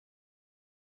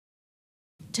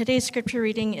Today's scripture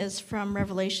reading is from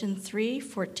Revelation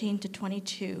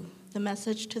 3:14-22, the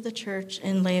message to the church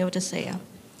in Laodicea.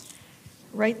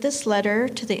 Write this letter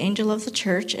to the angel of the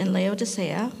church in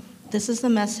Laodicea. This is the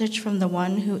message from the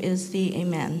one who is the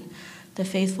Amen, the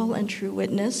faithful and true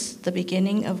witness, the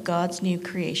beginning of God's new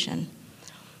creation.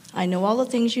 I know all the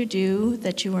things you do,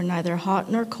 that you are neither hot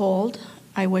nor cold.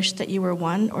 I wish that you were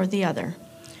one or the other.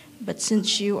 But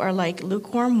since you are like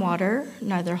lukewarm water,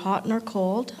 neither hot nor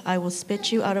cold, I will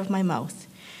spit you out of my mouth.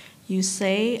 You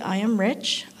say, I am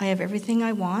rich, I have everything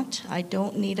I want, I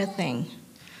don't need a thing.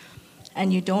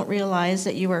 And you don't realize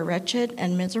that you are wretched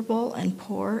and miserable and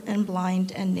poor and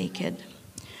blind and naked.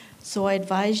 So I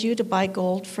advise you to buy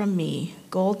gold from me,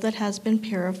 gold that has been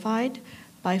purified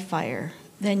by fire.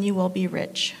 Then you will be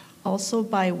rich. Also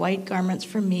buy white garments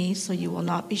from me, so you will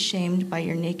not be shamed by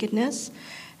your nakedness,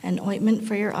 and ointment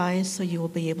for your eyes, so you will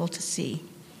be able to see.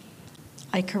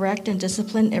 I correct and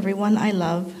discipline everyone I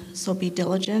love, so be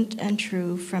diligent and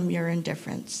true from your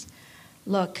indifference.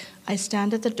 Look, I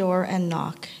stand at the door and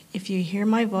knock. If you hear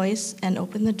my voice and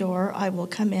open the door, I will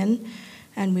come in,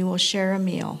 and we will share a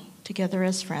meal together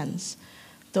as friends.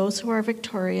 Those who are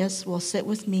victorious will sit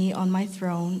with me on my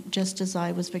throne, just as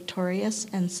I was victorious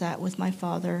and sat with my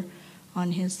Father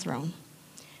on his throne.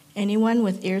 Anyone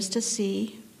with ears to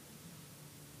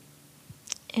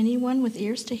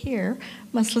hear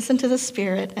must listen to the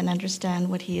Spirit and understand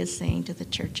what he is saying to the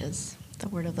churches. The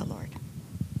word of the Lord.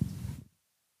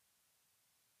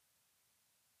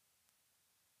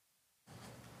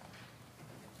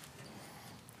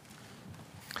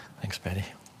 Thanks, Betty.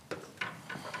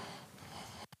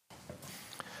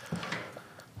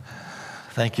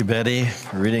 Thank you, Betty,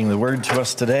 for reading the word to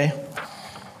us today.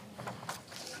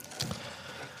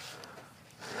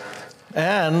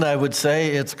 And I would say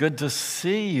it's good to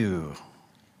see you.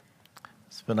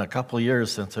 It's been a couple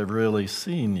years since I've really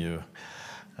seen you.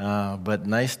 But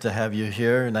nice to have you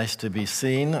here, nice to be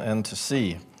seen and to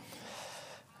see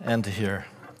and to hear.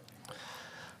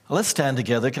 Let's stand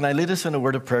together. Can I lead us in a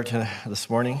word of prayer this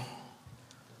morning?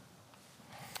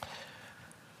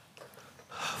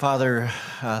 Father,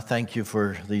 thank you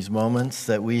for these moments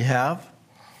that we have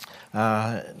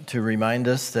to remind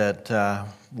us that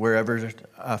wherever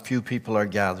a few people are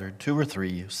gathered, 2 or 3,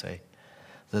 you say,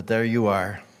 that there you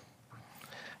are.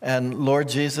 And Lord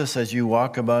Jesus, as you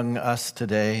walk among us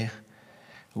today,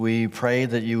 we pray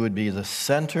that you would be the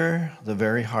center, the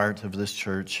very heart of this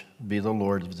church, be the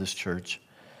Lord of this church.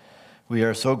 We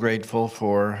are so grateful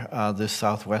for this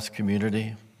Southwest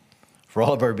community, for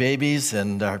all of our babies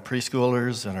and our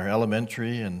preschoolers and our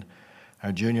elementary and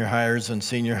our junior hires and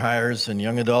senior hires and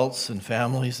young adults and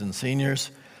families and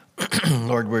seniors.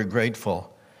 Lord, we're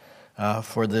grateful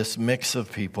for this mix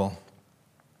of people.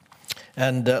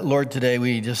 And Lord, today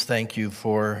we just thank you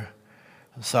for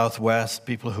Southwest,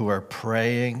 people who are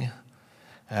praying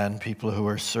and people who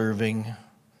are serving.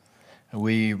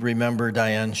 We remember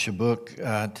Diane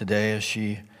Shabuk today as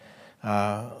she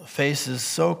faces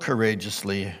so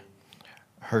courageously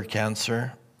her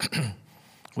cancer.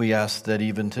 We ask that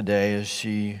even today as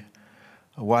she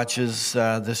watches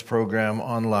this program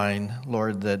online,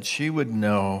 Lord, that she would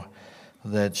know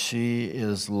that she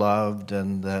is loved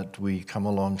and that we come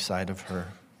alongside of her.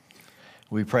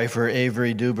 We pray for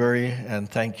Avery Dewberry and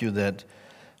thank you that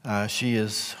she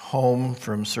is home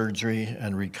from surgery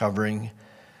and recovering.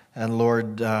 And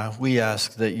Lord, we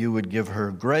ask that you would give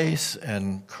her grace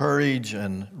and courage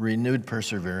and renewed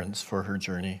perseverance for her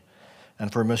journey.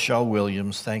 And for Michelle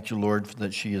Williams, thank you, Lord,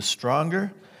 that she is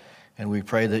stronger. And we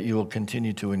pray that you will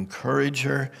continue to encourage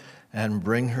her and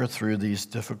bring her through these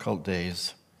difficult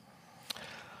days.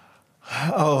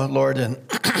 Oh, Lord, and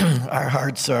our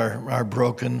hearts are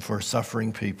broken for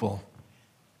suffering people.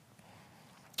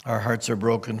 Our hearts are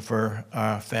broken for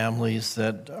families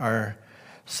that are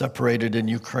separated in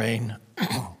Ukraine.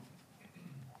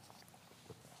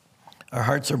 Our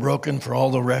hearts are broken for all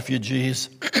the refugees,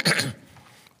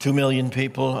 2 million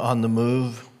people on the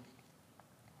move.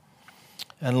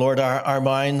 And Lord, our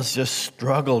minds just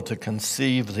struggle to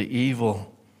conceive the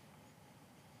evil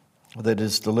that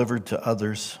is delivered to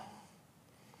others.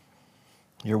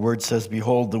 Your word says,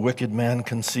 behold, the wicked man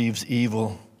conceives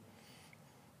evil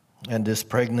and is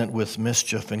pregnant with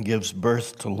mischief and gives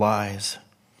birth to lies.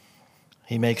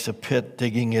 He makes a pit,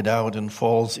 digging it out, and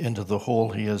falls into the hole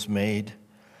he has made.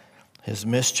 His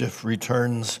mischief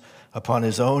returns upon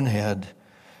his own head,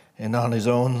 and on his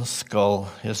own skull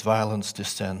his violence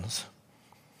descends.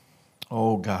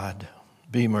 Oh God,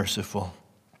 be merciful.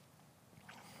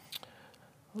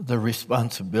 The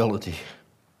responsibility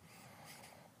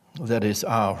that is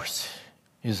ours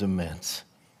is immense.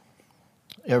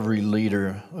 Every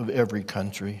leader of every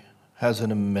country has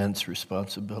an immense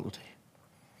responsibility.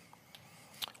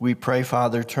 We pray,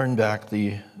 Father, turn back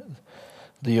the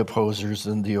opposers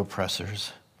and the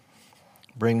oppressors.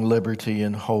 Bring liberty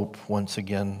and hope once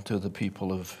again to the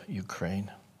people of Ukraine.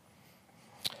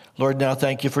 Lord, now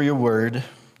thank you for your word.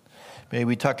 May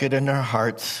we tuck it in our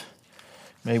hearts.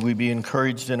 May we be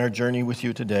encouraged in our journey with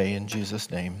you today. In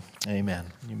Jesus' name, amen.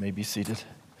 You may be seated.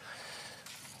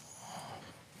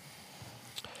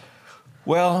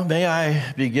 Well, may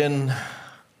I begin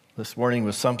this morning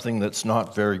with something that's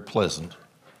not very pleasant.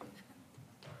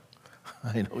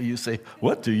 I know you say,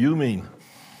 what do you mean?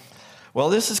 Well,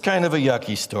 this is kind of a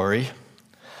yucky story.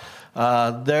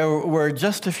 There were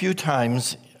just a few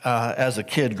times as a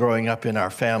kid growing up in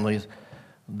our family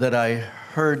that I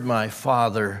heard my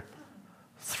father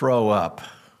throw up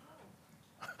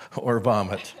or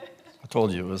vomit. I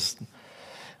told you it was.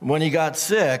 When he got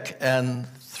sick and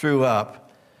threw up,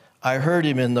 I heard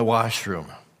him in the washroom,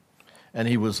 and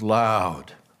he was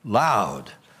loud,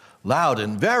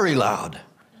 and very loud.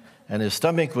 And his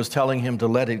stomach was telling him to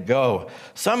let it go.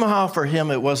 Somehow for him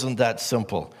it wasn't that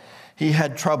simple. He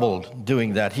had trouble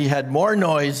doing that. He had more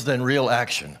noise than real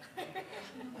action.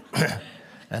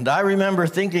 And I remember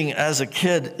thinking as a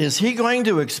kid, is he going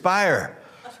to expire?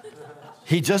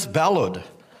 He just bellowed.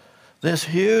 This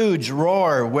huge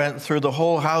roar went through the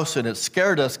whole house, and it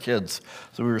scared us kids.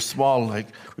 So we were small,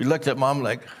 we looked at Mom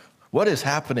like, what is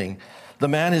happening? The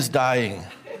man is dying.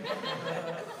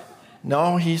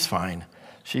 No, he's fine.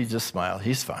 She just smiled.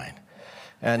 He's fine.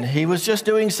 And he was just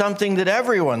doing something that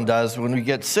everyone does when we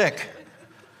get sick.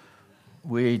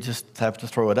 We just have to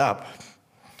throw it up.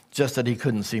 Just that he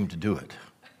couldn't seem to do it.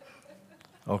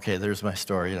 Okay, there's my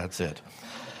story. That's it.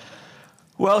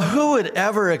 Well, who would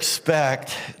ever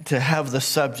expect to have the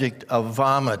subject of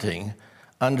vomiting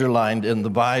underlined in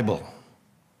the Bible?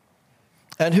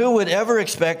 And who would ever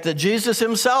expect that Jesus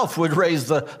himself would raise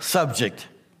the subject?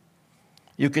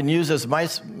 You can use as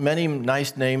many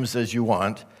nice names as you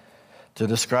want to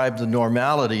describe the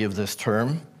normality of this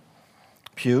term.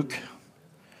 Puke,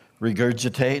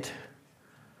 regurgitate,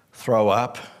 throw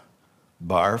up,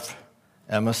 barf,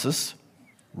 emesis,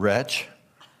 retch,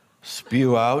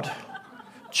 spew out,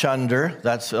 chunder,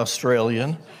 that's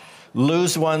Australian,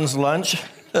 lose one's lunch.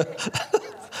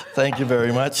 Thank you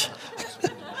very much.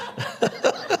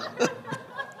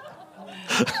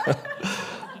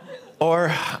 Or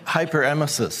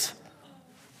hyperemesis.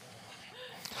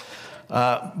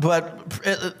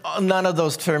 But none of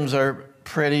those terms are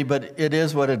pretty, but it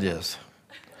is what it is.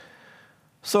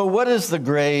 So what is the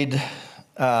grade?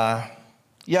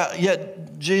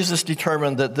 Yet Jesus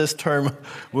determined that this term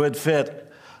would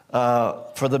fit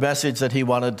for the message that he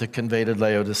wanted to convey to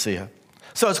Laodicea.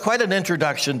 So it's quite an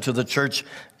introduction to the church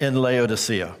in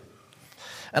Laodicea.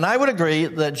 And I would agree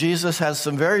that Jesus has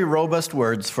some very robust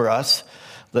words for us,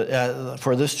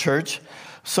 for this church.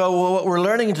 So what we're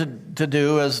learning to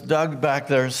do, as Doug back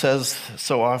there says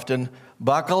so often,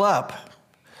 buckle up.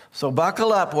 So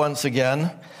buckle up once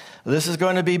again. This is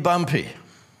going to be bumpy.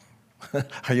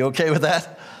 Are you okay with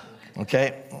that?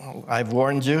 Okay, I've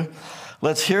warned you.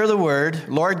 Let's hear the word.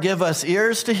 Lord, give us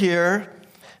ears to hear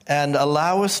and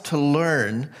allow us to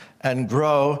learn and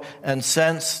grow and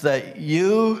sense that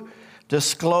you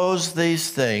disclose these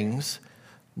things,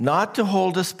 not to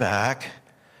hold us back,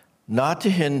 not to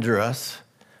hinder us,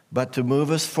 but to move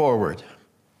us forward.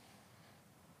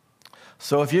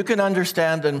 So if you can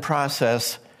understand and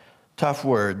process tough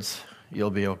words,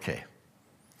 you'll be okay.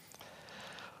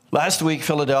 Last week,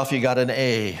 Philadelphia got an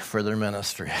A for their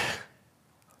ministry.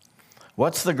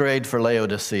 What's the grade for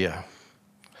Laodicea?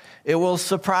 It will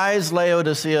surprise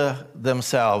Laodicea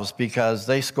themselves because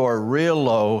they score real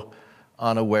low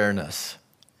on awareness.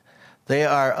 They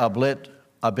are a bit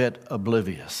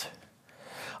oblivious.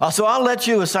 So I'll let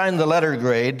you assign the letter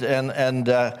grade, and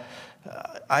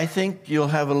I think you'll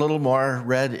have a little more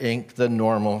red ink than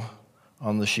normal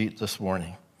on the sheet this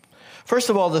morning. First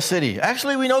of all, the city.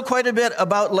 Actually, we know quite a bit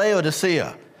about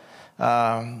Laodicea.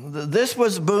 This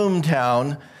was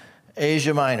Boomtown,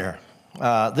 Asia Minor.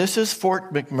 This is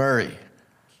Fort McMurray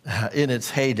in its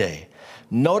heyday.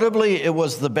 Notably, it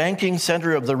was the banking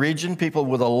center of the region. People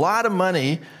with a lot of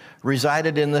money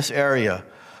resided in this area.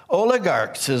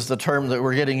 Oligarchs is the term that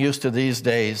we're getting used to these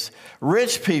days.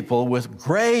 Rich people with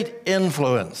great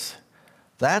influence.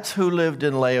 That's who lived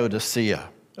in Laodicea.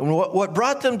 And what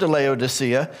brought them to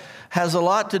Laodicea has a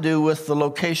lot to do with the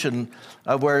location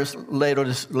of where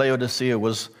Laodicea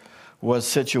was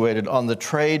situated on the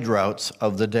trade routes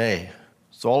of the day.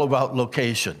 It's all about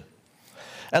location.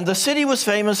 And the city was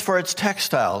famous for its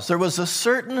textiles. There was a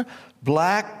certain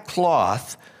black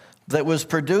cloth that was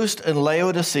produced in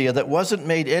Laodicea that wasn't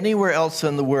made anywhere else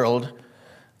in the world,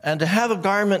 and to have a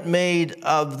garment made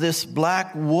of this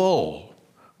black wool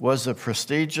was a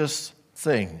prestigious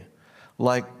thing.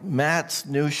 Like Matt's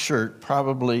new shirt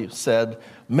probably said,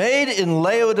 "Made in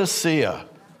Laodicea."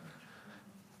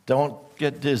 Don't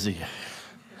get dizzy.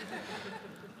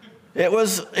 It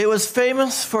was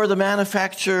famous for the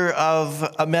manufacture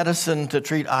of a medicine to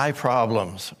treat eye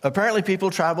problems. Apparently,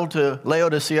 people traveled to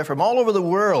Laodicea from all over the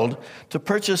world to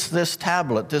purchase this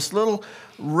tablet, this little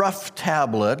rough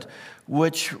tablet,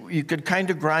 which you could kind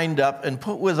of grind up and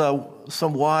put with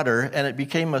some water, and it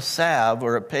became a salve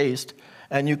or a paste,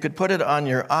 and you could put it on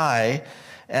your eye,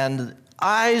 and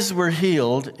eyes were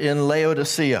healed in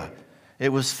Laodicea.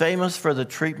 It was famous for the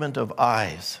treatment of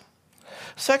eyes.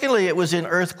 Secondly, it was in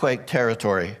earthquake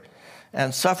territory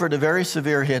and suffered a very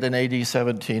severe hit in AD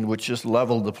 17, which just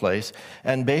leveled the place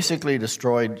and basically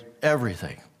destroyed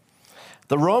everything.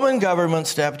 The Roman government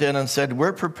stepped in and said,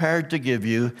 "We're prepared to give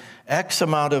you X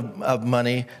amount of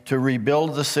money to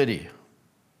rebuild the city."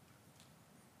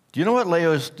 Do you know what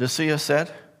Laodicea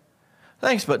said?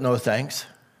 "Thanks, but no thanks.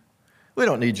 We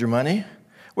don't need your money.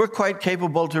 We're quite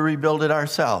capable to rebuild it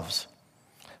ourselves."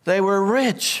 They were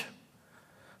rich.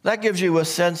 That gives you a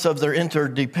sense of their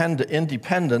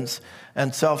independence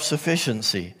and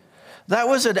self-sufficiency. That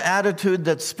was an attitude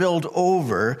that spilled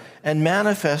over and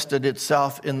manifested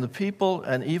itself in the people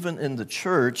and even in the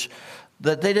church,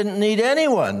 that they didn't need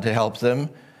anyone to help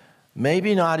them,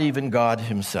 maybe not even God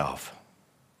himself.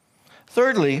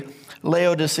 Thirdly,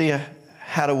 Laodicea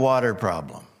had a water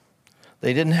problem.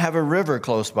 They didn't have a river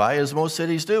close by, as most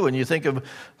cities do. When you think of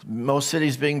most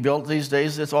cities being built these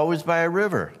days, it's always by a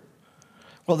river.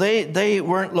 Well, they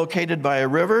weren't located by a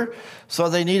river, so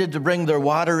they needed to bring their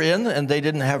water in, and they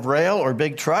didn't have rail or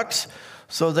big trucks,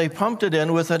 so they pumped it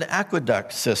in with an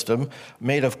aqueduct system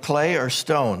made of clay or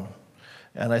stone.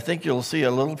 And I think you'll see a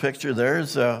little picture.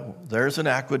 There's an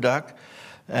aqueduct.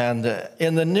 And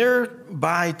in the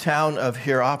nearby town of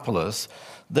Hierapolis,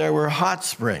 there were hot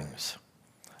springs.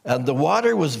 And the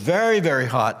water was very, very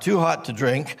hot, too hot to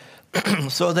drink.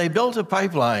 So they built a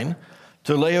pipeline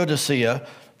to Laodicea.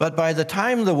 But by the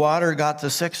time the water got the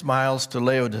 6 miles to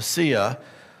Laodicea,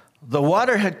 the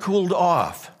water had cooled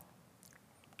off,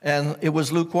 and it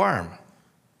was lukewarm.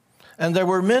 And there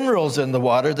were minerals in the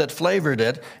water that flavored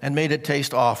it and made it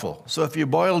taste awful. So if you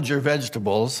boiled your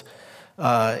vegetables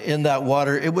in that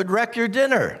water, it would wreck your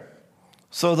dinner.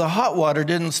 So the hot water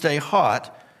didn't stay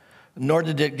hot, nor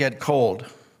did it get cold.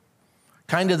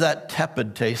 Kind of that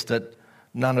tepid taste that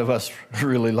none of us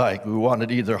really like. We want it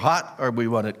either hot or we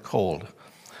want it cold.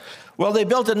 Well, they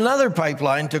built another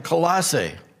pipeline to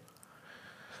Colossae.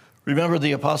 Remember,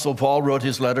 the Apostle Paul wrote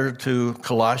his letter to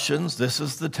Colossians. This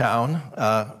is the town,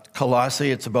 Colossae.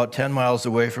 It's about 10 miles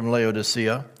away from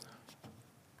Laodicea.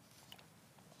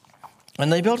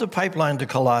 And they built a pipeline to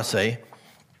Colossae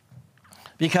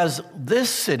because this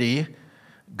city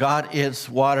got its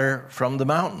water from the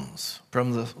mountains,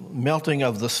 from the melting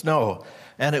of the snow.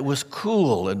 And it was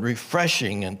cool and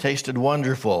refreshing and tasted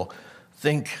wonderful.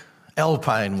 Think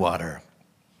alpine water.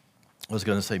 I was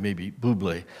going to say maybe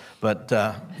buble, but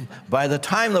by the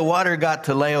time the water got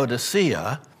to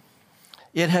Laodicea,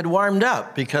 it had warmed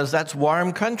up because that's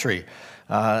warm country.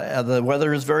 The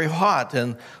weather is very hot,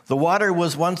 and the water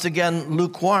was once again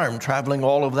lukewarm, traveling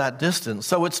all of that distance.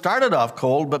 So it started off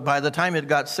cold, but by the time it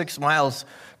got 6 miles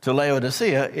to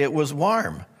Laodicea, it was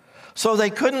warm. So they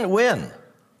couldn't win.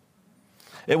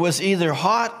 It was either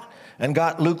hot and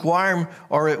got lukewarm,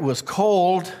 or it was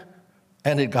cold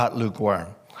and it got lukewarm.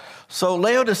 So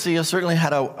Laodicea certainly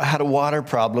had a water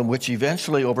problem, which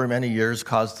eventually, over many years,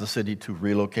 caused the city to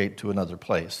relocate to another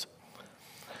place.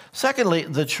 Secondly,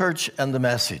 the church and the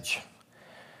message.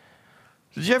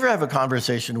 Did you ever have a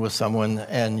conversation with someone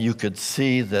and you could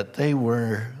see that they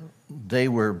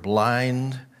were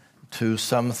blind to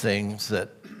some things that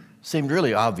seemed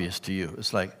really obvious to you?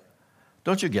 It's like,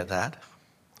 don't you get that?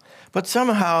 But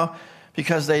somehow,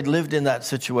 because they'd lived in that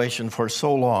situation for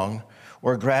so long,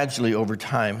 or gradually over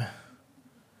time,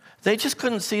 they just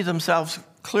couldn't see themselves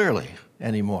clearly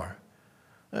anymore.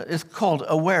 It's called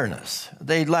awareness.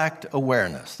 They lacked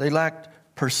awareness. They lacked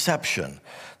perception.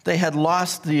 They had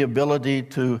lost the ability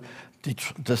to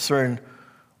discern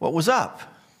what was up.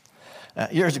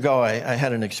 Years ago, I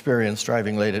had an experience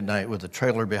driving late at night with a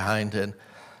trailer behind and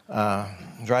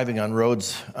driving on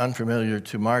roads unfamiliar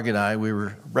to Marg and I. We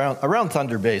were around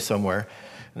Thunder Bay somewhere.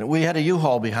 And we had a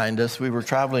U-Haul behind us. We were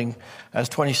traveling as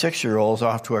 26-year-olds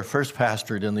off to our first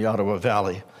pastorate in the Ottawa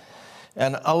Valley.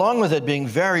 And along with it being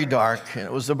very dark, and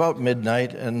it was about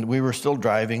midnight, and we were still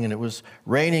driving, and it was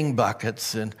raining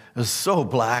buckets, and it was so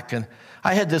black, and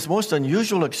I had this most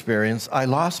unusual experience. I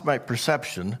lost my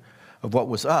perception of what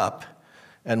was up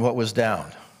and what was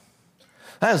down.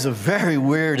 That was a very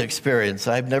weird experience.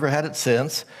 I've never had it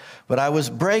since, but I was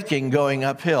braking going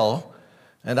uphill,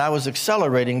 and I was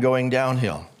accelerating going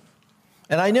downhill.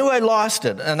 And I knew I lost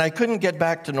it, and I couldn't get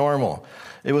back to normal.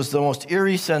 It was the most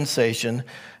eerie sensation,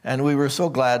 and we were so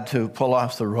glad to pull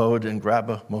off the road and grab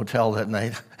a motel that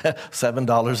night.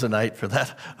 $7 a night for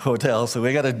that hotel, so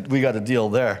we got a deal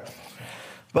there.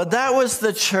 But that was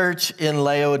the church in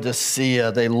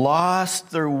Laodicea. They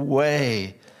lost their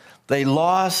way. They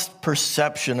lost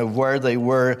perception of where they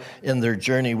were in their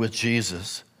journey with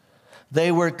Jesus.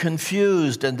 They were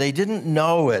confused and they didn't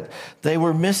know it. They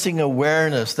were missing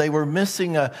awareness. They were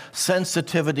missing a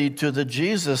sensitivity to the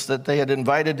Jesus that they had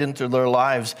invited into their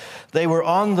lives. They were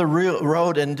on the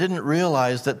road and didn't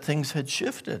realize that things had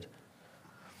shifted.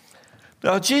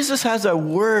 Now, Jesus has a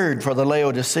word for the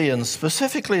Laodiceans,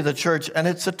 specifically the church, and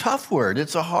it's a tough word.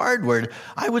 It's a hard word.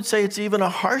 I would say it's even a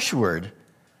harsh word.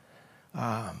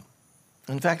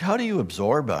 In fact, how do you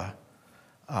absorb a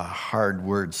hard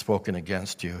word spoken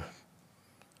against you?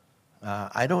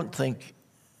 I don't think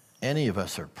any of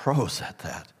us are pros at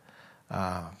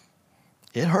that.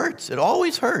 It hurts. It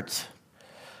always hurts.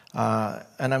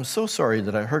 And I'm so sorry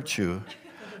that I hurt you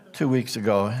 2 weeks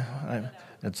ago.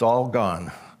 It's all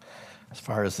gone as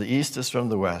far as the east is from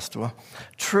the west. Well,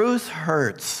 truth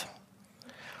hurts.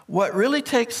 What really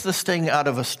takes the sting out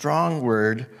of a strong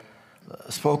word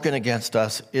spoken against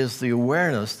us is the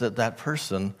awareness that that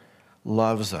person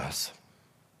loves us.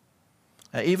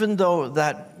 Even though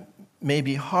that may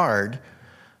be hard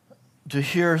to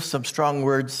hear some strong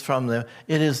words from them,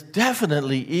 it is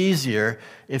definitely easier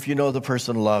if you know the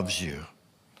person loves you.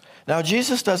 Now,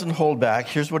 Jesus doesn't hold back.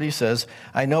 Here's what he says.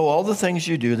 I know all the things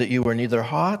you do, that you are neither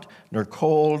hot nor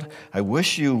cold. I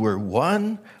wish you were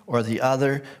one or the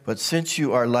other, but since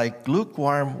you are like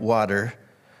lukewarm water,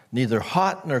 neither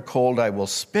hot nor cold, I will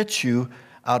spit you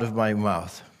out of my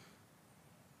mouth.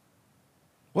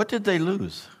 What did they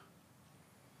lose?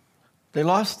 They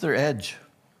lost their edge.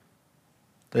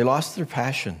 They lost their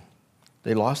passion.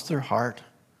 They lost their heart.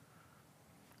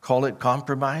 Call it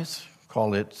compromise.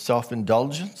 Call it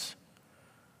self-indulgence.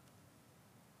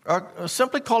 Or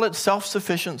simply call it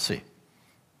self-sufficiency.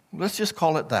 Let's just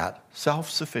call it that,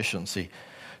 self-sufficiency.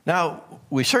 Now,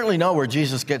 we certainly know where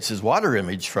Jesus gets his water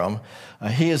image from.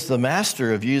 He is the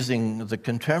master of using the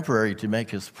contemporary to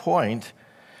make his point.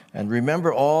 And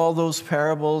remember all those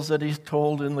parables that he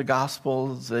told in the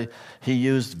Gospels? He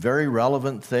used very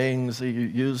relevant things. He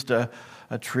used a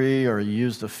tree, or he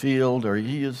used a field, or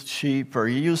he used sheep, or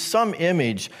he used some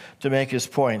image to make his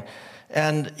point.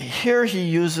 And here he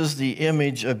uses the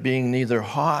image of being neither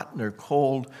hot nor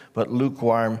cold, but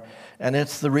lukewarm. And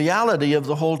it's the reality of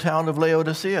the whole town of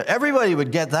Laodicea. Everybody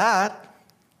would get that.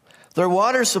 Their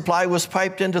water supply was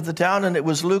piped into the town, and it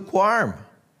was lukewarm.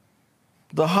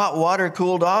 The hot water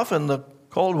cooled off, and the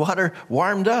cold water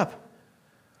warmed up.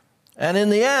 And in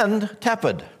the end,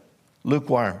 tepid,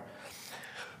 lukewarm.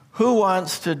 Who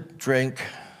wants to drink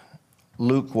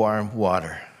lukewarm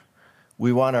water?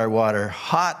 We want our water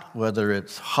hot, whether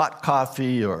it's hot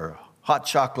coffee or hot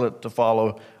chocolate to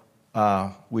follow.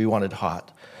 We want it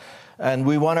hot. And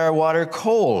we want our water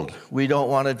cold. We don't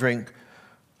want to drink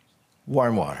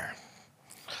warm water.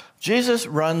 Jesus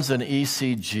runs an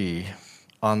ECG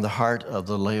on the heart of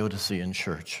the Laodicean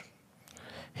church.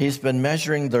 He's been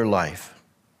measuring their life.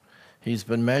 He's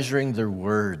been measuring their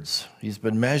words. He's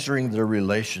been measuring their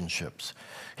relationships.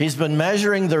 He's been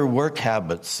measuring their work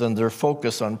habits and their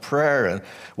focus on prayer and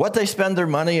what they spend their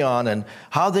money on and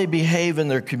how they behave in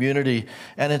their community.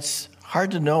 And it's hard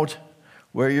to note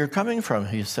where you're coming from,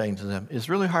 he's saying to them. It's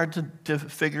really hard to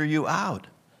figure you out.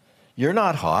 You're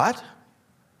not hot,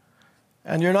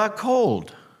 and you're not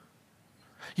cold.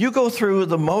 You go through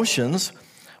the motions,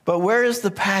 but where is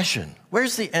the passion?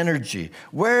 Where's the energy?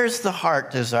 Where's the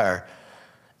heart desire?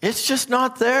 It's just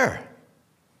not there.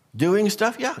 Doing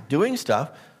stuff? Yeah, doing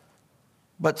stuff.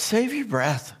 But save your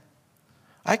breath.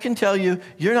 I can tell you,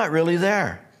 you're not really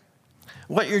there.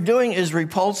 What you're doing is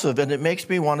repulsive, and it makes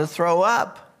me want to throw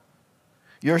up.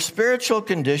 Your spiritual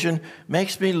condition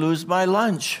makes me lose my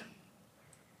lunch.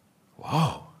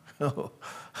 Whoa.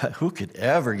 Who could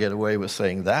ever get away with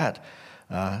saying that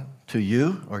to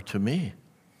you or to me?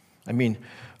 I mean,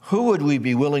 who would we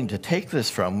be willing to take this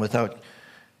from without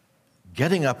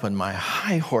getting up on my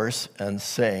high horse and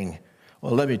saying,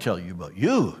 well, let me tell you about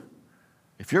you.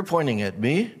 If you're pointing at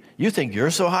me, you think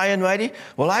you're so high and mighty?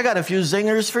 Well, I got a few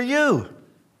zingers for you.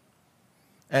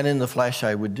 And in the flesh,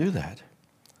 I would do that.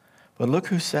 But look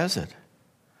who says it.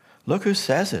 Look who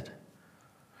says it.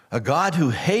 A God who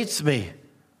hates me.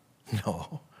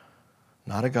 No,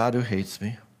 not a God who hates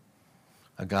me.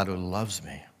 A God who loves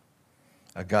me.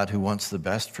 A God who wants the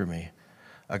best for me.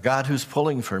 A God who's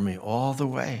pulling for me all the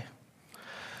way.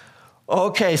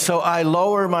 Okay, so I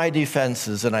lower my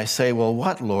defenses and I say, well,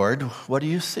 what, Lord? What do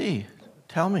you see?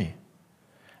 Tell me.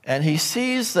 And he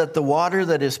sees that the water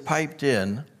that is piped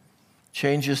in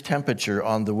changes temperature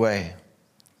on the way.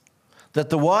 That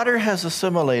the water has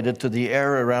assimilated to the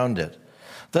air around it.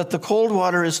 That the cold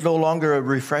water is no longer a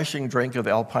refreshing drink of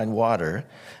alpine water,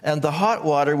 and the hot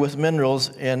water with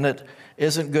minerals in it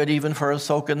isn't good even for a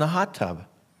soak in the hot tub.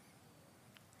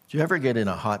 Do you ever get in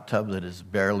a hot tub that is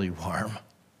barely warm?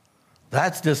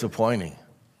 That's disappointing.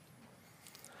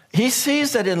 He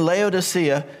sees that in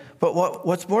Laodicea, but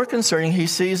what's more concerning, he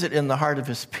sees it in the heart of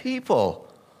his people,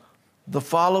 the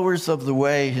followers of the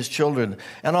way, his children.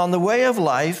 And on the way of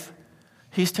life,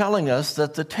 he's telling us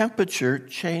that the temperature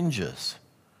changes.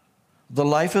 The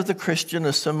life of the Christian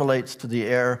assimilates to the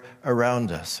air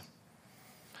around us.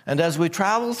 And as we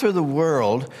travel through the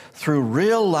world, through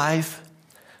real life,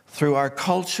 through our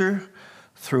culture,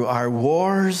 through our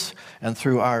wars, and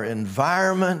through our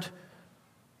environment,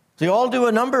 they all do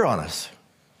a number on us.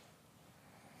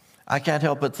 I can't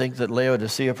help but think that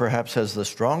Laodicea perhaps has the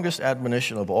strongest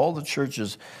admonition of all the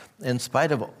churches in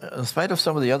spite of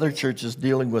some of the other churches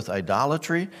dealing with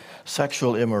idolatry,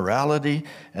 sexual immorality,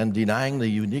 and denying the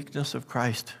uniqueness of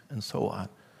Christ, and so on.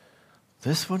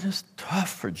 This one is tough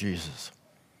for Jesus.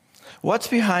 What's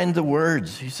behind the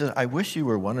words? He says, I wish you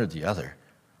were one or the other.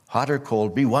 Hot or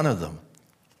cold, be one of them.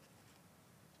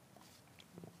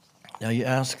 Now you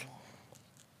ask,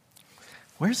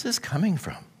 where's this coming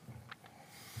from?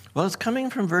 Well, it's coming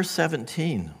from verse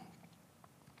 17.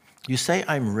 You say,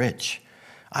 I'm rich.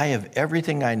 I have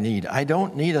everything I need. I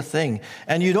don't need a thing.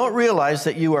 And you don't realize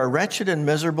that you are wretched and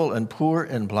miserable and poor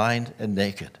and blind and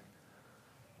naked.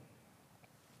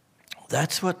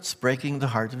 That's what's breaking the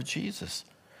heart of Jesus.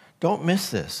 Don't miss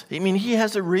this. I mean, he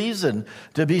has a reason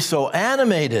to be so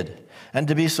animated and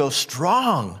to be so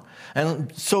strong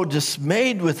and so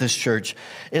dismayed with this church.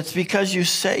 It's because you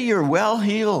say you're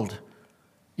well-heeled.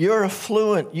 You're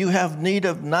affluent. You have need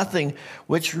of nothing,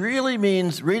 which really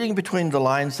means, reading between the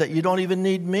lines, that you don't even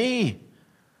need me.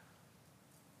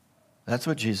 That's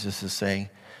what Jesus is saying.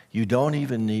 You don't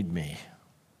even need me.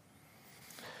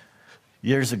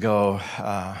 Years ago,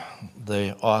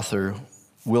 the author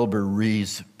Wilbur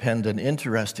Rees penned an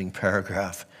interesting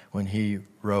paragraph when he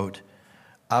wrote,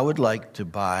 I would like to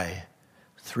buy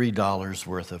 $3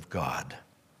 worth of God,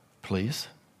 please.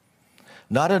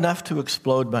 Not enough to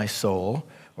explode my soul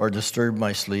or disturb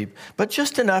my sleep, but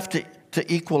just enough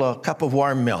to equal a cup of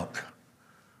warm milk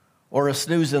or a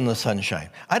snooze in the sunshine.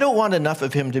 I don't want enough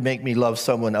of him to make me love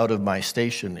someone out of my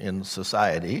station in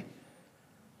society.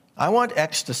 I want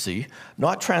ecstasy,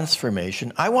 not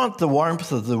transformation. I want the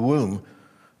warmth of the womb,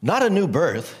 not a new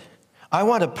birth. I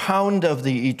want a pound of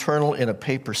the eternal in a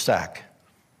paper sack.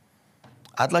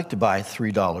 I'd like to buy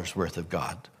 $3 worth of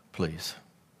God, please.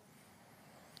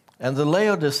 And the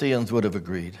Laodiceans would have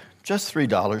agreed. Just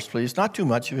 $3, please. Not too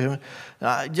much of him.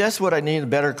 Just what I need, a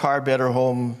better car, better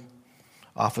home,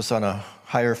 office on a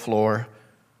higher floor.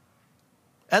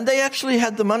 And they actually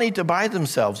had the money to buy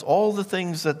themselves all the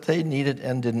things that they needed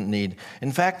and didn't need.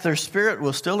 In fact, their spirit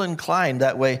was still inclined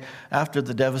that way after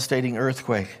the devastating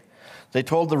earthquake. They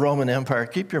told the Roman Empire,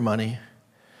 keep your money.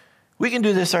 We can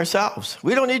do this ourselves.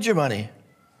 We don't need your money.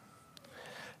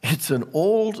 It's an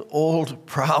old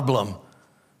problem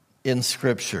in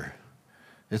Scripture.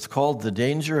 It's called the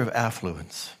danger of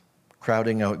affluence,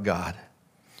 crowding out God.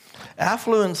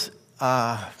 Affluence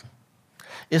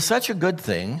is such a good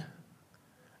thing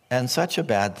and such a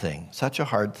bad thing, such a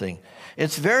hard thing.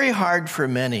 It's very hard for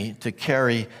many to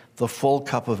carry the full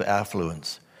cup of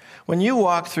affluence. When you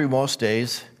walk through most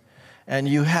days and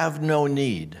you have no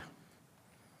need,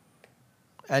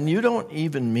 and you don't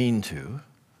even mean to,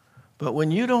 but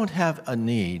when you don't have a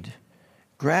need,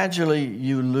 gradually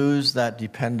you lose that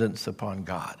dependence upon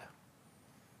God.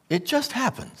 It just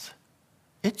happens.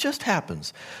 It just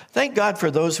happens. Thank God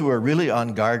for those who are really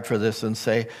on guard for this and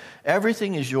say,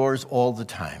 everything is yours all the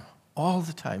time. All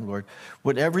the time, Lord.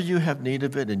 Whatever you have need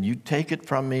of it and you take it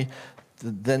from me,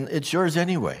 then it's yours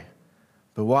anyway.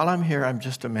 But while I'm here, I'm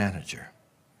just a manager.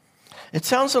 It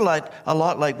sounds a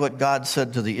lot like what God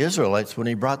said to the Israelites when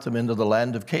he brought them into the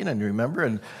land of Canaan, remember?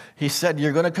 And he said,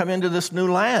 you're going to come into this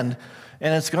new land,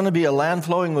 and it's going to be a land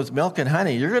flowing with milk and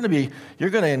honey. You're going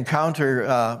to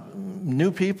encounter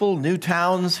new people, new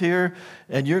towns here,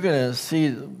 and you're going to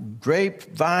see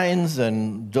grapevines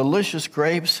and delicious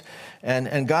grapes.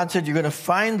 And God said, you're going to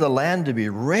find the land to be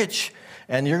rich,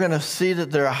 and you're going to see that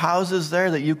there are houses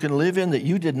there that you can live in that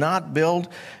you did not build,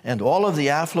 and all of the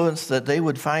affluence that they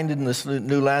would find in this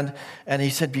new land. And he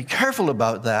said, be careful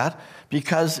about that,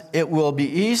 because it will be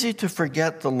easy to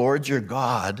forget the Lord your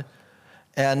God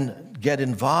and get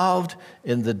involved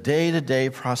in the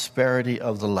day-to-day prosperity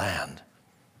of the land.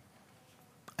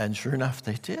 And sure enough,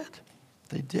 they did.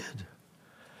 They did.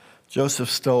 Joseph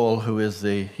Stoll, who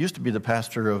used to be the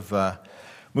pastor of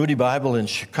Moody Bible in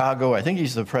Chicago. I think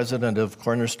he's the president of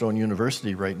Cornerstone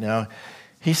University right now.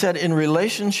 He said, in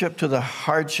relationship to the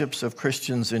hardships of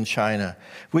Christians in China,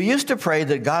 we used to pray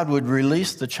that God would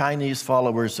release the Chinese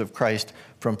followers of Christ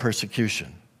from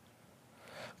persecution.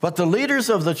 But the leaders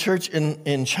of the church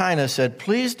in China said,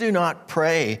 please do not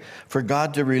pray for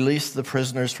God to release the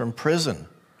prisoners from prison.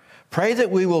 Pray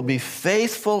that we will be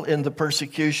faithful in the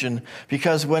persecution,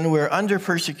 because when we're under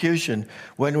persecution,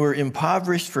 when we're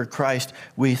impoverished for Christ,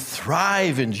 we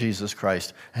thrive in Jesus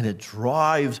Christ, and it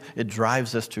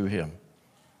drives us to him.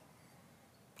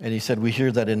 And he said, we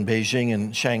hear that in Beijing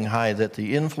and Shanghai, that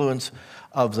the influence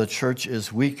of the church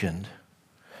is weakened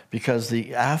because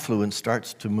the affluence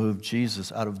starts to move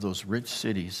Jesus out of those rich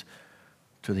cities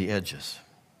to the edges.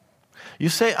 You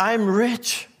say, I'm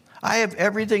rich. I have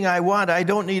everything I want. I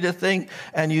don't need a thing.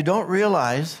 And you don't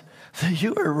realize that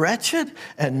you are wretched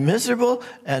and miserable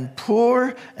and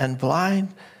poor and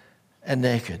blind and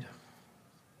naked.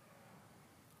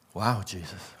 Wow,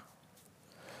 Jesus.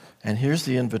 And here's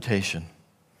the invitation.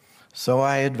 So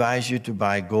I advise you to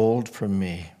buy gold from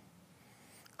me,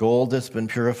 gold that's been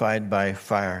purified by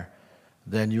fire.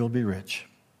 Then you'll be rich.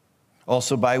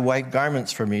 Also buy white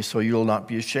garments for me, so you'll not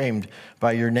be ashamed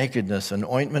by your nakedness, an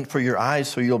ointment for your eyes,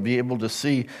 so you'll be able to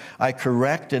see. I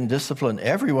correct and discipline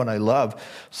everyone I love,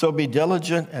 so be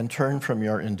diligent and turn from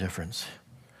your indifference.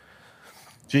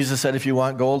 Jesus said, if you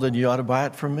want gold, then you ought to buy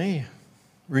it from me.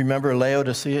 Remember,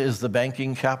 Laodicea is the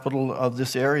banking capital of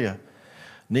this area.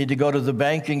 Need to go to the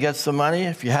bank and get some money?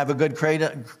 If you have a good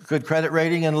credit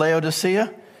rating in Laodicea,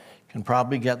 you can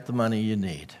probably get the money you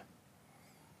need.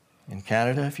 In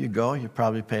Canada, if you go, you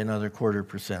probably pay another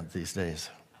 0.25% these days.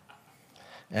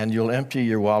 And you'll empty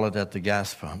your wallet at the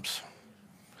gas pumps.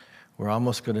 We're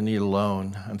almost going to need a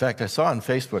loan. In fact, I saw on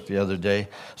Facebook the other day,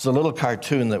 there's a little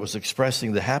cartoon that was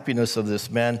expressing the happiness of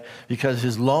this man because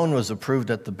his loan was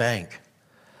approved at the bank.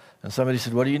 And somebody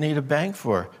said, what do you need a bank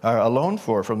for, or a loan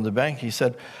for from the bank? He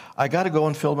said, I got to go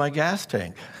and fill my gas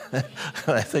tank.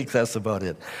 I think that's about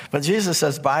it. But Jesus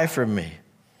says, buy from me.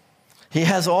 He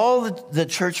has all that the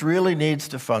church really needs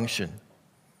to function.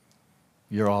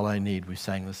 You're all I need, we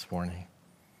sang this morning.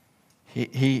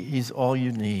 He's all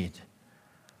you need.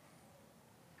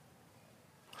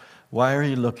 Why are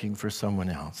you looking for someone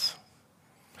else?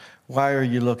 Why are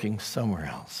you looking somewhere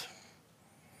else?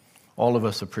 All of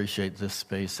us appreciate this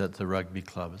space at the rugby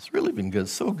club. It's really been good,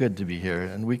 so good to be here,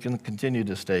 and we can continue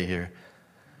to stay here.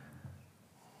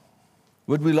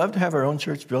 Would we love to have our own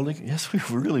church building? Yes, we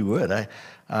really would.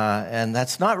 And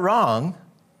that's not wrong,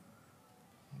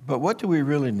 but what do we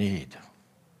really need?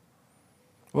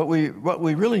 What we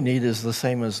really need is the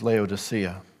same as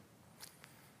Laodicea.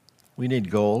 We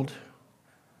need gold,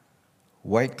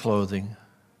 white clothing,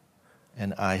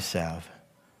 and eye salve.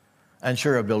 And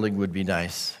sure, a building would be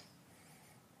nice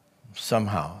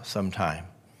somehow, sometime.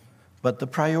 But the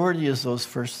priority is those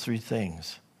first three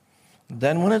things.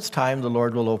 Then when it's time, the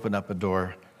Lord will open up a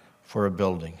door for a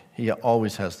building. He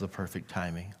always has the perfect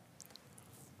timing.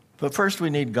 But first we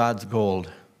need God's gold.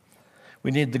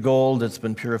 We need the gold that's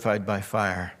been purified by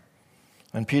fire.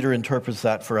 And Peter interprets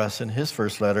that for us in his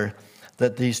first letter,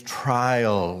 that these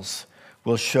trials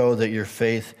will show that your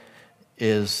faith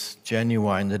is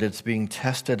genuine, that it's being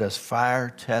tested as fire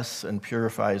tests and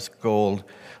purifies gold,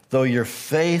 though your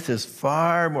faith is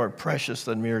far more precious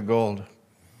than mere gold.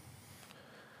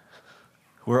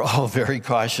 We're all very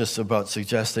cautious about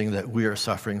suggesting that we are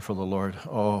suffering for the Lord.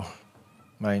 Oh,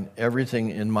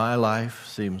 everything in my life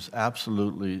seems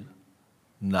absolutely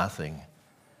nothing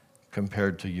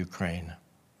compared to Ukraine.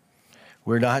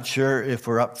 We're not sure if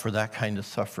we're up for that kind of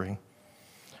suffering.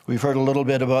 We've heard a little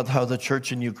bit about how the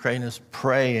church in Ukraine is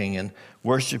praying and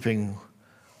worshiping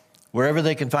wherever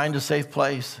they can find a safe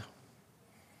place.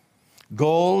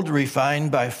 Gold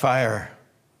refined by fire.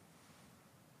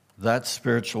 That's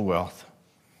spiritual wealth.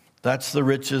 That's the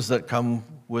riches that come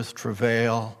with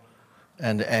travail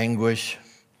and anguish.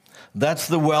 That's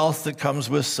the wealth that comes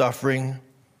with suffering.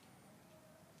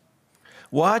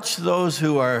 Watch those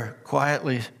who are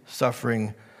quietly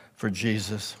suffering for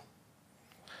Jesus.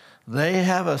 They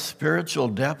have a spiritual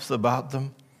depth about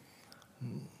them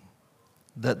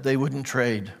that they wouldn't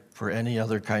trade for any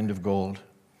other kind of gold.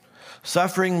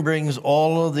 Suffering brings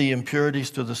all of the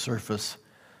impurities to the surface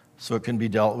so it can be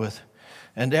dealt with.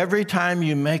 And every time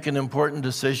you make an important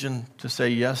decision to say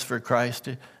yes for Christ,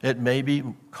 it may be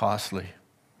costly.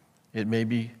 It may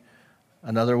be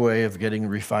another way of getting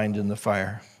refined in the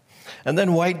fire. And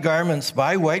then white garments.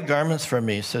 Buy white garments from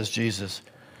me, says Jesus.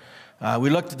 We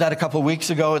looked at that a couple of weeks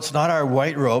ago. It's not our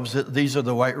white robes. These are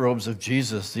the white robes of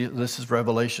Jesus. This is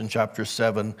Revelation chapter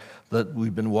 7, that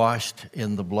we've been washed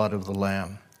in the blood of the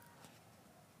Lamb.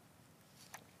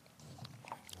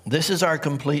 This is our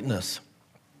completeness.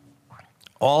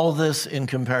 All this in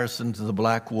comparison to the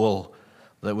black wool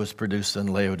that was produced in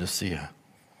Laodicea.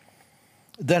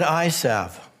 Then eye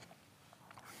salve.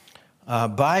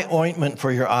 Buy ointment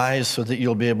for your eyes so that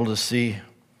you'll be able to see.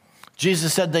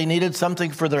 Jesus said they needed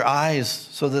something for their eyes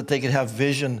so that they could have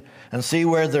vision and see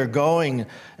where they're going,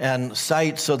 and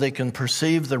sight so they can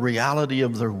perceive the reality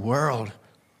of their world.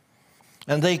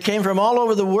 And they came from all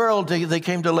over the world. They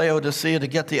came to Laodicea to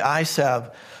get the eye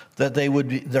salve, that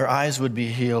their eyes would be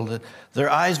healed, that their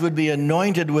eyes would be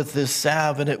anointed with this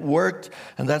salve, and it worked,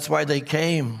 and that's why they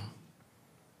came.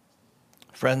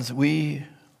 Friends, we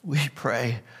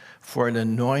pray for an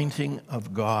anointing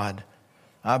of God.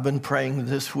 I've been praying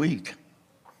this week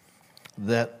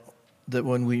that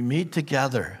when we meet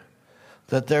together,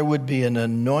 that there would be an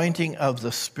anointing of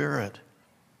the Spirit.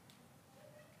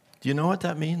 Do you know what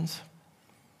that means?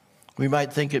 We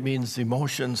might think it means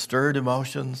emotions, stirred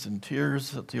emotions and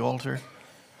tears at the altar.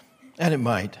 And it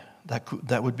might.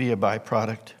 That would be a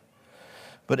byproduct.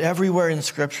 But everywhere in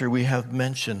Scripture we have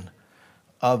mention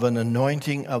of an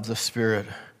anointing of the Spirit,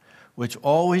 which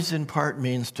always in part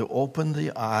means to open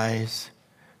the eyes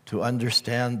to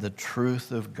understand the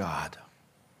truth of God.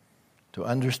 To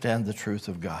understand the truth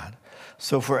of God.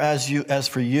 So as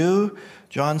for you,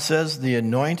 John says, the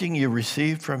anointing you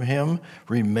received from him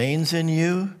remains in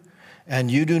you, and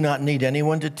you do not need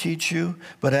anyone to teach you,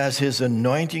 but as his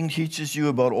anointing teaches you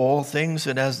about all things,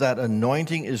 and as that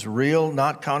anointing is real,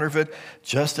 not counterfeit,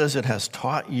 just as it has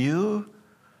taught you,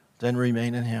 then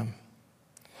remain in him.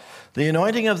 The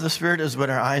anointing of the Spirit is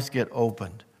when our eyes get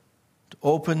opened,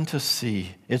 open to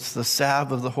see. It's the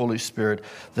salve of the Holy Spirit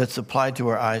that's applied to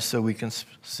our eyes so we can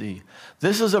see.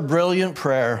 This is a brilliant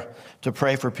prayer to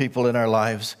pray for people in our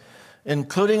lives,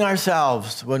 including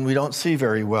ourselves when we don't see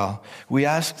very well. We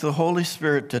ask the Holy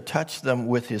Spirit to touch them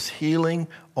with his healing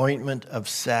ointment of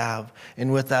salve.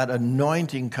 And with that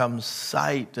anointing comes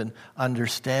sight and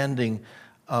understanding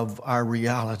of our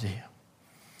reality.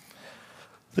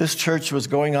 This church was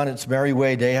going on its merry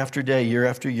way day after day, year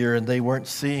after year, and they weren't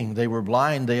seeing. They were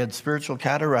blind. They had spiritual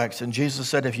cataracts. And Jesus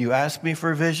said, if you ask me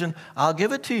for vision, I'll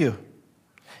give it to you.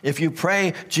 If you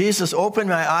pray, Jesus, open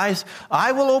my eyes,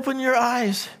 I will open your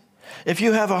eyes. If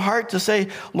you have a heart to say,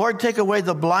 Lord, take away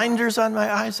the blinders on my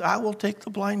eyes, I will take the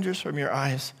blinders from your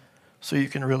eyes so you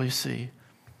can really see.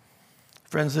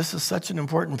 Friends, this is such an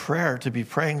important prayer to be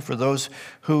praying for those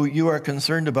who you are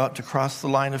concerned about to cross the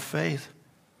line of faith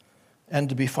and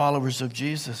to be followers of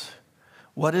Jesus.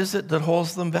 What is it that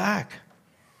holds them back?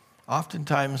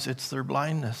 Oftentimes it's their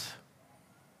blindness.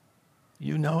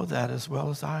 You know that as well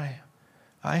as I.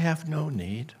 I have no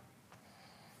need.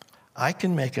 I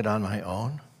can make it on my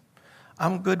own.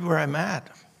 I'm good where I'm at.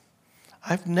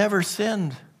 I've never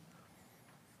sinned.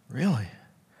 Really?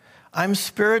 I'm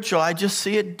spiritual. I just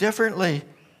see it differently.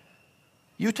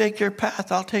 You take your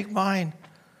path, I'll take mine.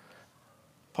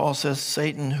 Paul says,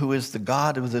 Satan, who is the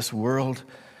god of this world,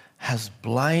 has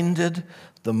blinded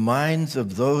the minds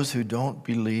of those who don't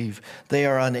believe. They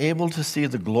are unable to see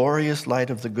the glorious light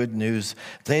of the good news.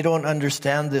 They don't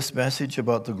understand this message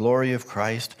about the glory of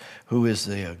Christ, who is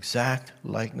the exact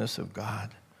likeness of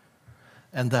God.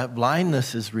 And that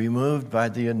blindness is removed by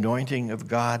the anointing of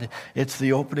God. It's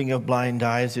the opening of blind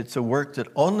eyes. It's a work that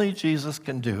only Jesus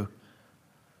can do.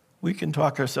 We can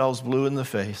talk ourselves blue in the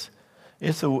face.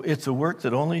 It's a work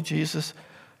that only Jesus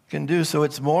can do. So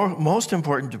it's most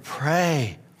important to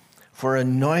pray for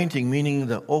anointing, meaning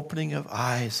the opening of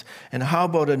eyes. And how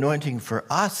about anointing for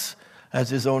us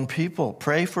as his own people?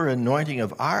 Pray for anointing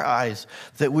of our eyes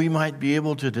that we might be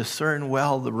able to discern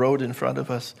well the road in front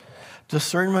of us.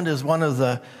 Discernment is one of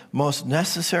the most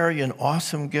necessary and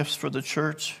awesome gifts for the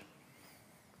church.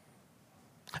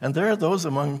 And there are those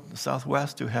among the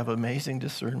Southwest who have amazing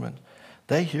discernment.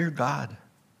 They hear God.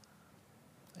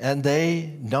 And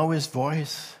they know his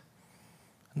voice.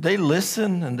 They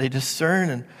listen and they discern.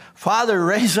 And Father,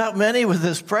 raise up many with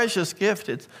this precious gift.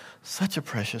 It's such a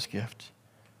precious gift.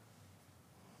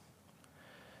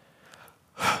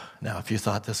 Now, if you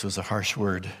thought this was a harsh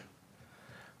word,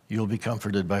 you'll be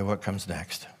comforted by what comes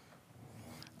next.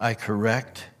 I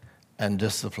correct and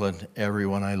discipline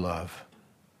everyone I love.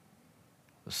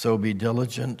 So be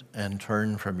diligent and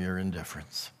turn from your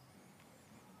indifference.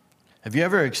 Have you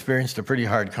ever experienced a pretty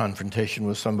hard confrontation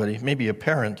with somebody, maybe a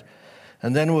parent,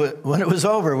 and then when it was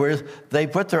over, where they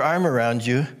put their arm around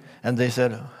you and they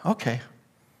said, okay,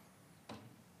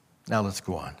 now let's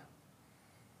go on.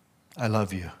 I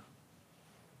love you.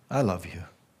 I love you.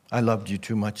 I loved you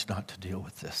too much not to deal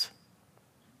with this.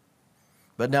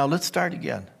 But now let's start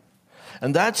again.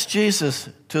 And that's Jesus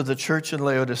to the church in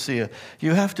Laodicea.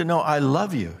 You have to know I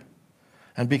love you.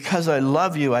 And because I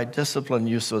love you, I discipline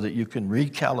you so that you can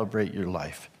recalibrate your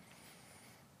life.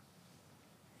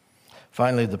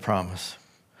 Finally, the promise.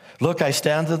 Look, I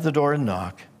stand at the door and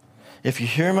knock. If you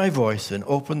hear my voice and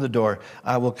open the door,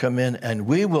 I will come in and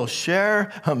we will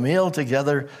share a meal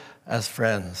together as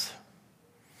friends.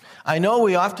 I know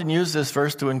we often use this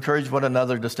verse to encourage one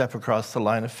another to step across the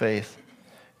line of faith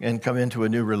and come into a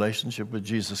new relationship with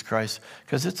Jesus Christ,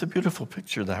 because it's a beautiful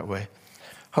picture that way.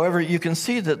 However, you can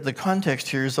see that the context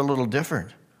here is a little different.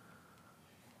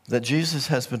 That Jesus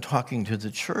has been talking to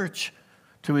the church,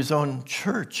 to his own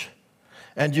church.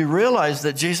 And you realize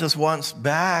that Jesus wants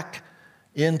back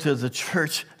into the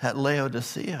church at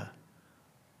Laodicea.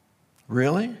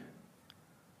 Really?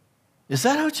 Is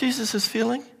that how Jesus is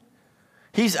feeling?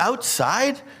 He's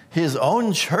outside his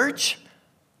own church?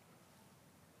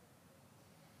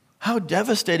 How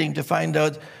devastating to find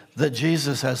out that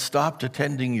Jesus has stopped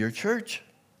attending your church.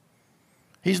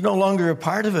 He's no longer a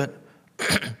part of it.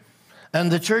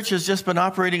 And the church has just been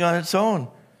operating on its own.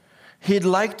 He'd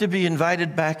like to be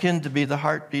invited back in to be the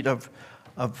heartbeat of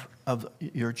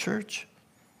your church.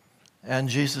 And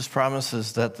Jesus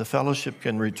promises that the fellowship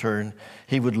can return.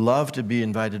 He would love to be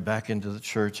invited back into the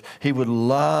church. He would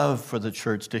love for the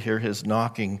church to hear his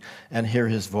knocking and hear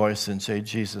his voice and say,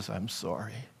 Jesus, I'm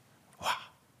sorry. Wow.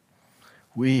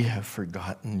 We have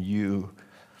forgotten you.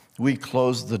 We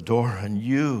closed the door on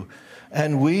you.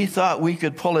 And we thought we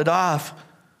could pull it off,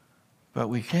 but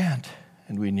we can't,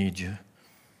 and we need you.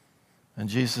 And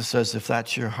Jesus says, if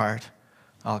that's your heart,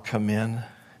 I'll come in,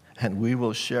 and we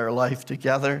will share life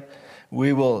together.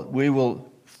 We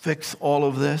will fix all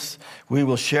of this. We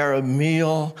will share a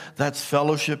meal, that's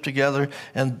fellowship together,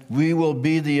 and we will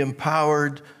be the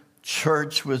empowered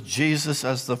church with Jesus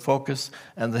as the focus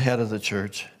and the head of the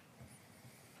church.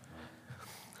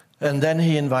 And then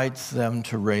he invites them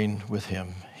to reign with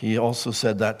him. He also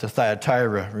said that to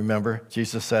Thyatira, remember?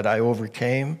 Jesus said, I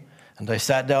overcame and I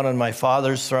sat down on my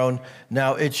Father's throne.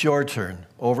 Now it's your turn.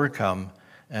 Overcome,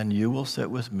 and you will sit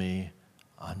with me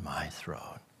on my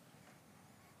throne.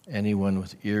 Anyone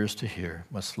with ears to hear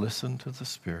must listen to the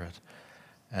Spirit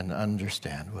and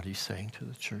understand what he's saying to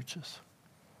the churches.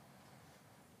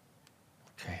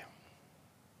 Okay.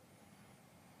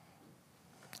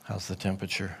 How's the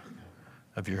temperature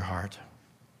of your heart?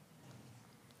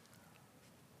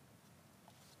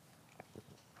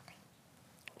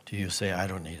 Do you say, I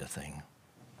don't need a thing?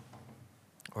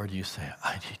 Or do you say,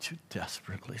 I need you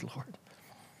desperately, Lord?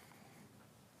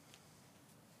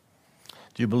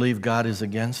 Do you believe God is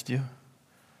against you?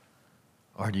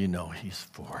 Or do you know he's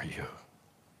for you?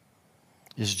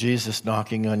 Is Jesus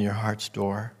knocking on your heart's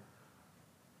door?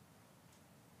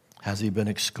 Has he been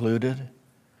excluded?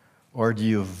 Or do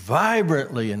you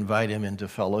vibrantly invite him into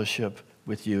fellowship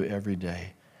with you every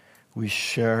day? We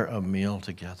share a meal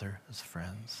together as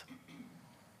friends.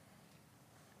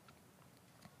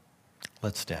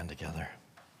 Let's stand together.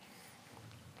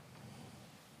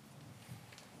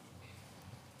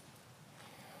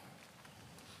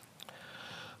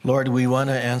 Lord, we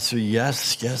want to answer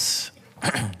yes,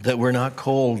 that we're not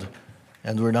cold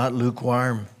and we're not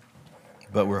lukewarm,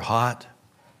 but we're hot.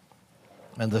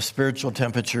 And the spiritual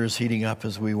temperature is heating up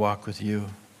as we walk with you.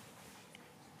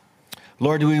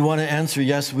 Lord, we want to answer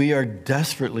yes, we are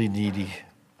desperately needy.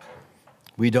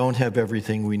 We don't have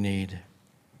everything we need.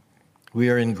 We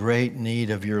are in great need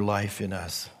of your life in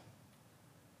us.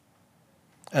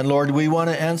 And Lord, we want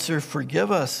to answer,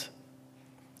 forgive us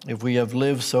if we have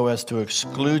lived so as to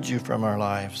exclude you from our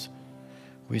lives.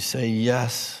 We say,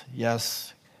 yes,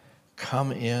 yes,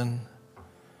 come in.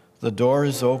 The door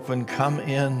is open, come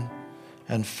in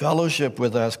and fellowship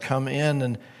with us. Come in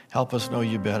and help us know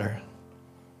you better.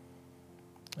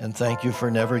 And thank you for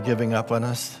never giving up on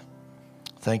us.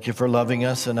 Thank you for loving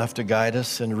us enough to guide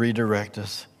us and redirect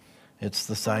us. It's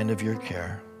the sign of your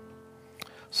care.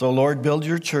 So, Lord, build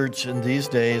your church in these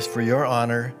days for your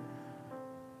honor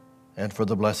and for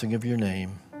the blessing of your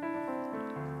name.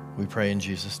 We pray in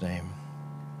Jesus' name.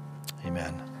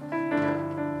 Amen.